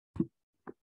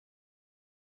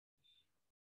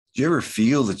Do you ever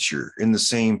feel that you're in the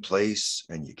same place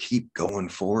and you keep going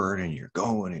forward and you're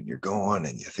going and you're going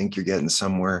and you think you're getting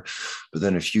somewhere, but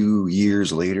then a few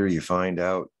years later you find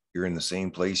out you're in the same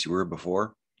place you were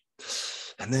before?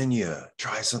 And then you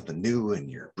try something new and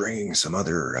you're bringing some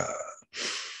other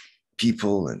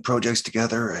people and projects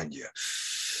together and you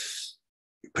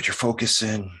put your focus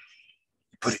in,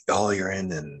 you put all your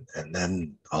in, and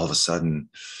then all of a sudden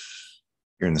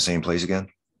you're in the same place again.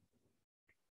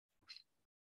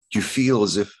 You feel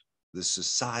as if the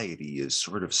society is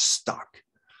sort of stuck,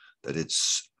 that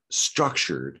it's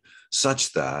structured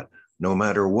such that no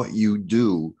matter what you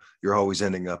do, you're always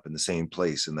ending up in the same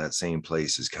place. And that same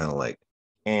place is kind of like,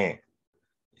 you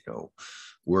know,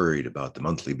 worried about the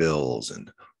monthly bills and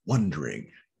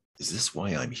wondering, is this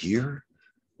why I'm here?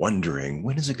 Wondering,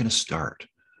 when is it going to start?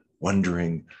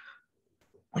 Wondering,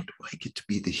 when do I get to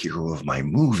be the hero of my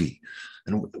movie?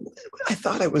 And I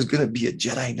thought I was going to be a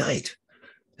Jedi Knight.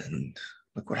 And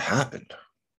look what happened.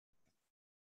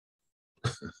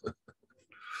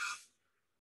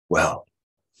 Well,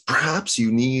 perhaps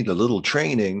you need a little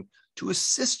training to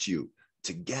assist you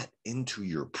to get into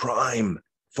your prime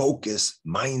focus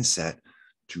mindset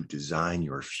to design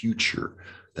your future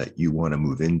that you want to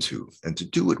move into and to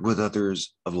do it with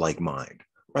others of like mind.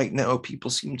 Right now,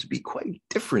 people seem to be quite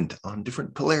different on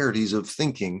different polarities of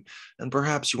thinking, and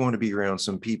perhaps you want to be around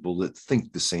some people that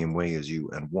think the same way as you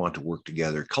and want to work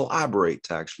together, collaborate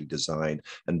to actually design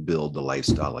and build the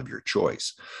lifestyle of your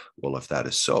choice. Well, if that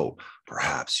is so,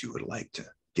 perhaps you would like to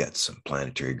get some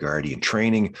Planetary Guardian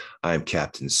training. I'm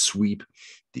Captain Sweep,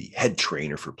 the head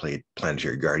trainer for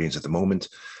Planetary Guardians at the moment.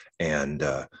 And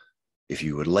if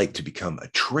you would like to become a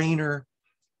trainer,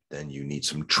 then you need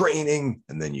some training,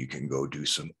 and then you can go do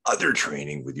some other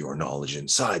training with your knowledge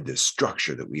inside this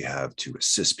structure that we have to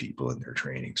assist people in their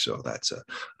training. So that's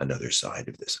another side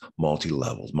of this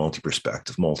multi-levels,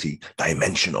 multi-perspective,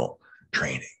 multi-dimensional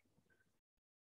training.